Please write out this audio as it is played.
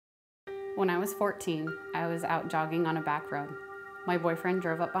When I was 14, I was out jogging on a back road. My boyfriend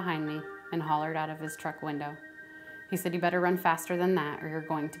drove up behind me and hollered out of his truck window. He said, "You better run faster than that or you're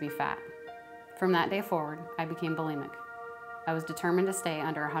going to be fat." From that day forward, I became bulimic. I was determined to stay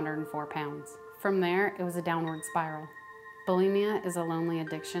under 104 pounds. From there, it was a downward spiral. Bulimia is a lonely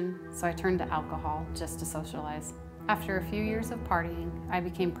addiction, so I turned to alcohol just to socialize. After a few years of partying, I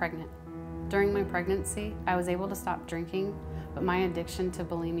became pregnant. During my pregnancy, I was able to stop drinking, but my addiction to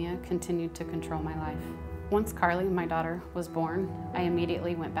bulimia continued to control my life. Once Carly, my daughter, was born, I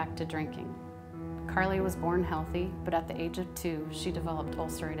immediately went back to drinking. Carly was born healthy, but at the age of 2, she developed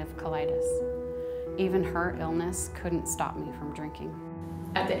ulcerative colitis. Even her illness couldn't stop me from drinking.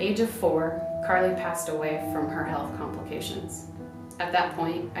 At the age of 4, Carly passed away from her health complications. At that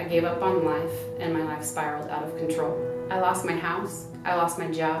point, I gave up on life and my life spiraled out of control. I lost my house, I lost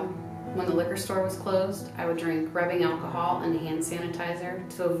my job. When the liquor store was closed, I would drink rubbing alcohol and hand sanitizer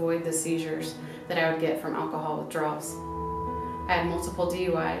to avoid the seizures that I would get from alcohol withdrawals. I had multiple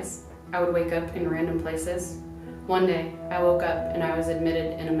DUIs. I would wake up in random places. One day, I woke up and I was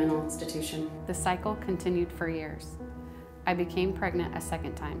admitted in a mental institution. The cycle continued for years. I became pregnant a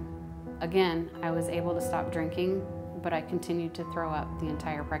second time. Again, I was able to stop drinking, but I continued to throw up the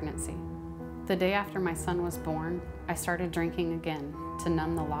entire pregnancy. The day after my son was born, I started drinking again to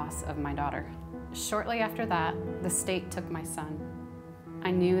numb the loss of my daughter. Shortly after that, the state took my son.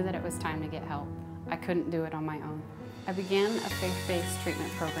 I knew that it was time to get help. I couldn't do it on my own. I began a faith-based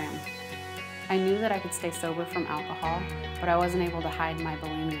treatment program. I knew that I could stay sober from alcohol, but I wasn't able to hide my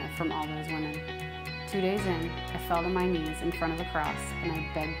bulimia from all those women. 2 days in, I fell to my knees in front of a cross and I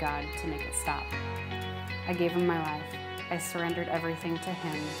begged God to make it stop. I gave him my life. I surrendered everything to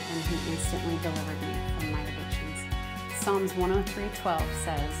him and he instantly delivered me from my addictions. Psalms 103:12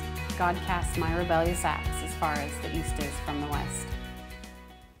 says, "God casts my rebellious acts as far as the east is from the west."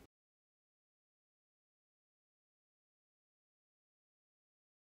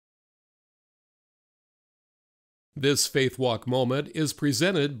 This Faith Walk moment is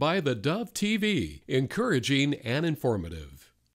presented by the Dove TV, encouraging and informative.